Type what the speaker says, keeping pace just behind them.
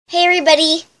Hey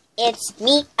everybody, it's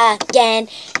me again.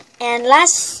 And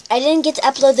I didn't get to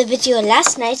upload the video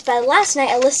last night, but last night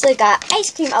Alyssa got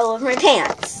ice cream all over my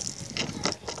pants.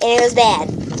 And it was bad.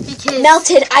 Because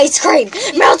melted ice cream!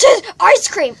 Melted ice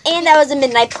cream! And that was a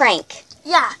midnight prank.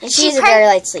 Yeah. And she's a very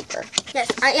light sleeper.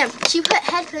 Yes, I am. She put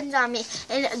headphones on me.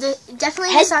 And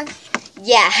definitely the song.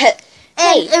 Yeah.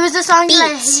 And it was the song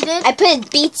Beats. that I hated. I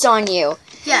put beats on you.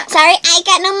 Yeah. Sorry, I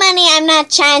got no money. I'm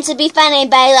not trying to be funny,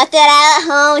 but I left it out at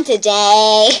home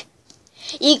today.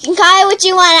 You can call it what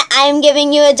you want. I'm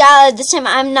giving you $1 this time.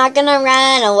 I'm not going to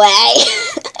run away.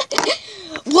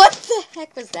 What the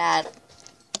heck was that?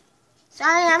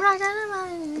 Sorry, I'm not going to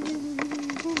run.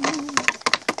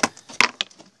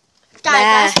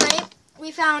 Guys, last night we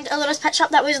found a little pet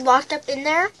shop that was locked up in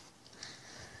there.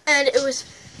 And it was...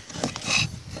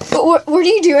 What are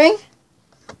you doing?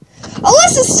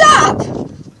 Alyssa, stop!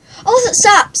 Alyssa,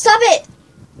 stop! Stop it!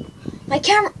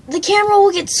 The camera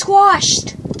will get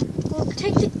squashed. Well,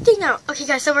 take the thing out. Okay,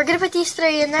 guys, so we're gonna put these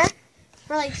 3 in there.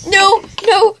 We're like... No!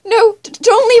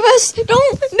 Don't leave us!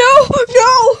 No!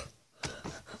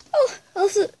 Oh,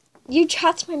 Alyssa, you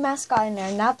trapped my mascot in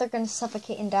there. Now they're gonna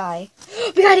suffocate and die.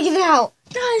 We gotta get it out!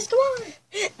 Guys, come on!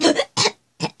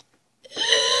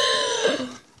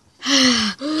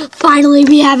 Finally,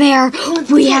 we have air.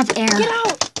 We have air. Get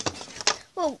out!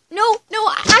 Well, no,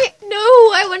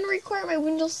 I wouldn't record my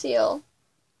window seal.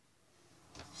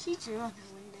 She drew on her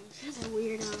window. She's a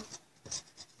weirdo.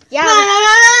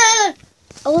 Yeah.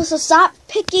 Alyssa, stop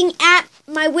picking at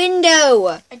my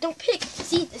window. I don't pick.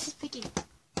 See, this is picking.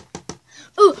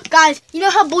 Ooh, guys, you know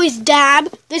how boys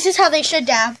dab? This is how they should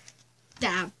dab.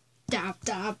 Dab, dab,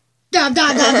 dab, dab,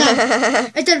 dab, dab,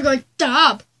 dab. Instead of going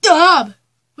dab, dab.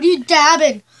 What are you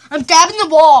dabbing? I'm dabbing the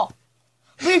wall.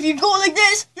 But if you go like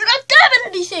this, you're not dabbing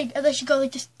anything. Unless you go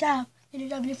like this, dab, and you're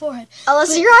dabbing your forehead.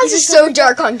 Alyssa, your eyes are so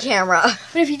dark on camera.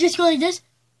 But if you just go like this,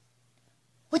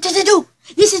 what does it do?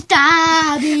 This is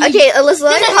dabbing. Okay, Alyssa,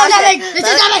 let me pause dabbing. This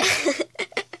is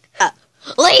dabbing.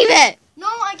 Leave it. No,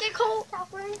 I get cold.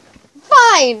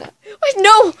 Fine. Wait,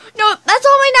 no, that's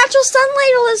all my natural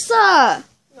sunlight, Alyssa.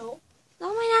 No.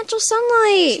 All my natural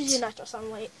sunlight. This is your natural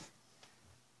sunlight.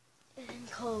 And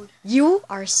cold. You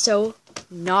are so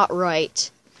not right.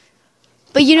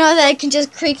 But you know that I can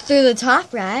just creep through the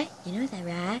top, right? You know that,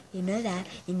 right? You know that.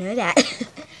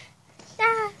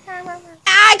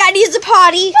 I gotta use the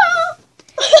potty.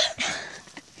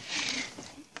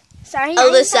 Sorry.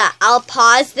 Alyssa, I'll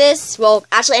pause this. Well,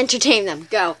 actually entertain them.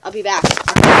 Go. I'll be back.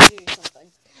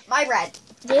 My bread.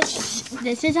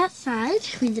 This is outside.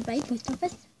 Read the Bible, both of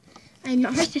us. I'm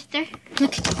not her sister.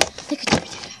 Look at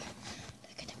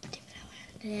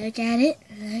it.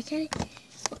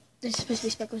 There's supposed to be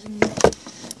speckles in there.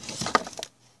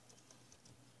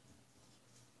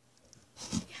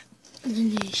 Yeah.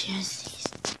 And then she has these.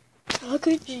 How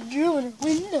could you drill in a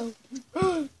window?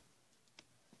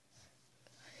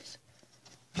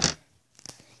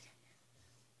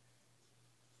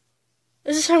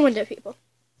 This is her window, people.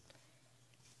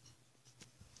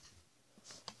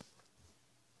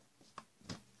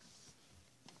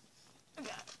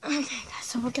 Okay, guys,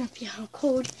 so we're gonna feel how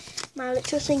cold my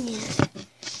little thing is.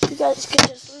 You guys can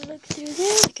just look through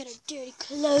there. Look at her dirty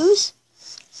clothes.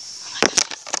 Oh my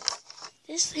goodness.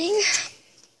 This thing.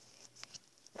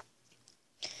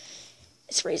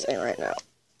 It's freezing right now.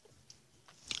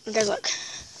 You guys, look.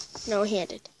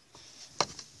 No-handed.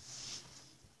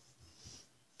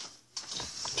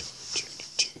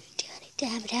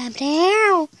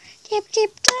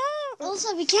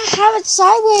 Also, we can't have it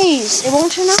sideways. It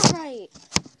won't turn out right.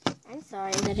 I'm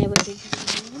sorry that I wasn't.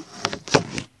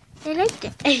 I liked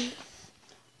it.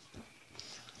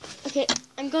 Okay,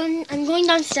 I'm going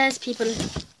downstairs, people.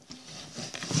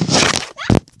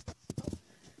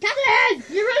 Catherine!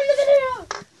 You're running the video!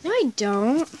 No, I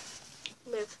don't.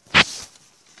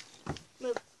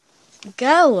 Move.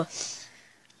 Go.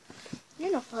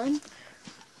 You're no fun.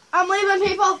 I'm leaving,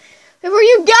 people. Where are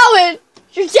you going?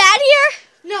 Is your dad here?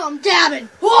 No, I'm dabbing.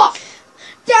 Whoa!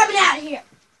 Dabbing out of here.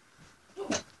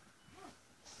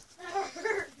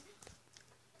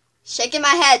 Shaking my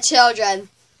head, children.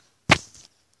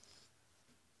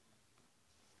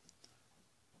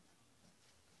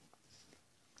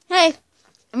 Hey,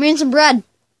 I'm eating some bread.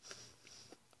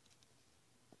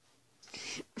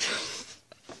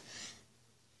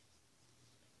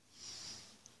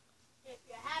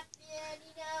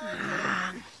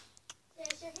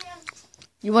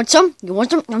 You want some? Nom,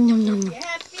 nom, nom. You're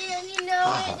happy and you know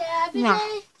it, happy Yeah.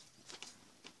 day.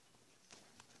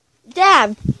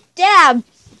 Dab.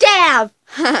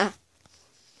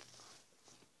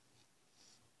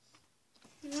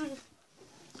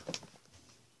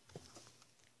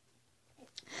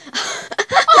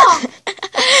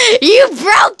 You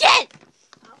broke it!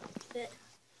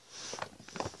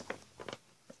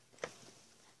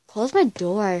 Close my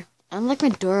door. I don't like my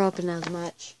door open as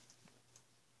much.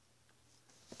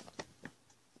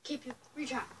 Keep you.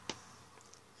 Reach out.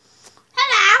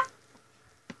 Hello.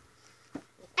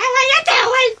 What are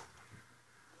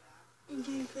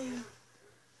you doing?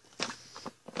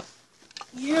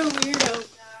 You're a weirdo.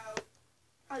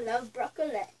 I love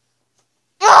broccoli.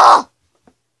 Oh!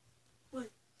 What?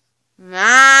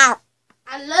 Ah!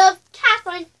 I love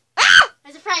Catherine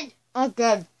as a friend. Oh,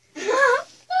 good.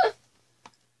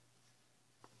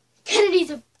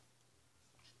 Kennedy's a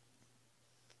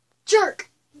jerk.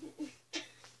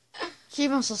 She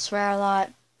must have swear a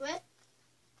lot. What?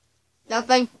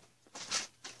 Nothing.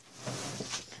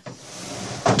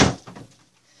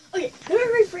 Okay, let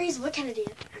me rephrase what Kennedy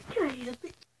is. Kennedy's a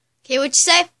bitch. Okay, what'd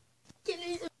you say?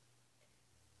 Kennedy's a...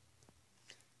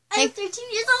 Hey. I'm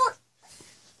 13 years old.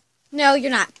 No,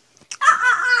 you're not.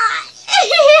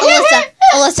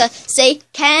 Alyssa, say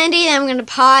Kennedy, then I'm gonna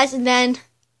pause and then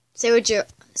say what you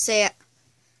say it.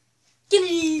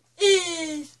 Kennedy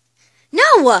is...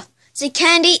 No! Say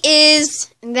Kennedy is,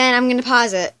 and then I'm gonna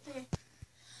pause it. Okay.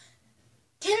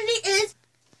 Kennedy is...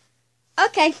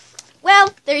 Okay.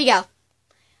 Well, there you go.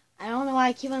 I don't know why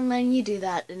I keep on letting you do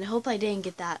that, and I hope I didn't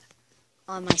get that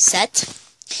on my set.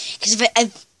 Because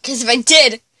if I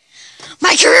did,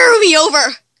 my career would be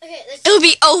over. Okay, It would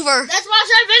be over. let's watch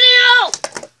that video!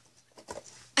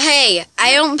 Hey,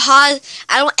 I don't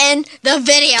end the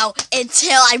video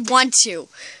until I want to.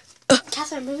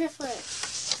 Catherine, move your foot.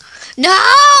 No!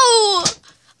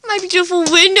 My beautiful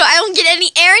window. I don't get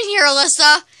any air in here,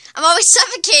 Alyssa. I'm always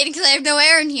suffocating because I have no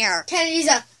air in here. Kennedy's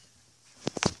a...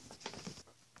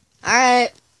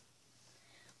 Alright.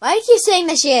 Why do you keep saying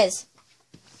that she is?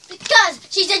 Because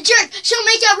she's a jerk. She'll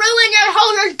make you ruin your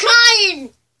whole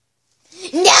kind.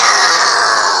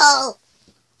 No!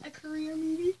 A career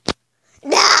maybe?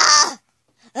 No!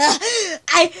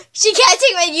 She can't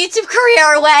take my YouTube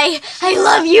career away. I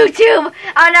love YouTube.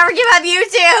 I'll never give up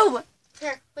YouTube.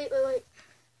 Here, wait.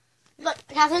 Look,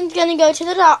 Catherine's gonna go to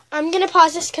the doc. I'm gonna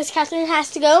pause this because Catherine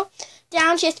has to go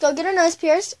down. She has to go get her nose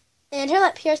pierced and her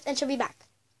lip pierced, and she'll be back.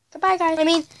 Goodbye, guys. I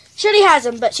mean, she already has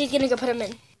them, but she's gonna go put them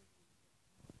in.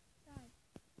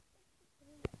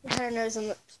 Her nose and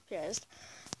lips pierced.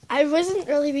 I wasn't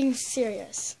really being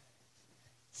serious.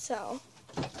 So,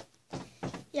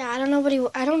 yeah, I don't know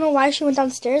why she went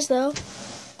downstairs though.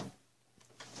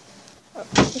 Oh,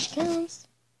 here she comes.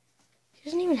 She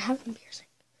doesn't even have them piercing.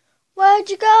 Where'd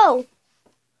you go?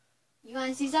 You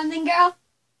want to see something, girl?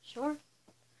 Sure.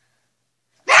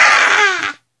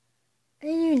 I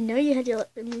didn't even know you had your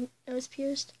nose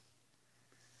pierced.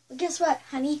 Well, guess what,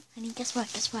 honey? Honey, guess what?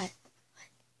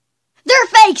 They're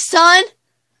fake, son!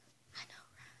 I know,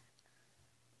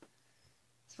 right?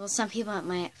 Well, some people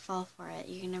might fall for it.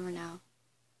 You never know.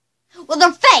 Well,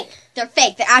 they're fake! They're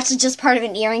fake. They're actually just part of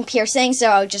an earring piercing, so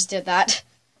I just did that.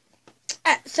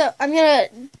 So we're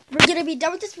gonna be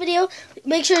done with this video.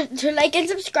 Make sure to like and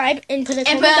subscribe and put a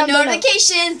comment down below.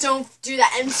 Notifications. Don't do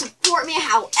that, and support me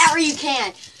however you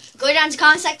can. Go down to the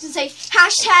comment section and say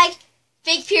hashtag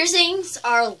fake piercings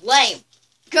are lame.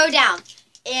 Go down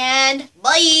and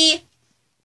bye.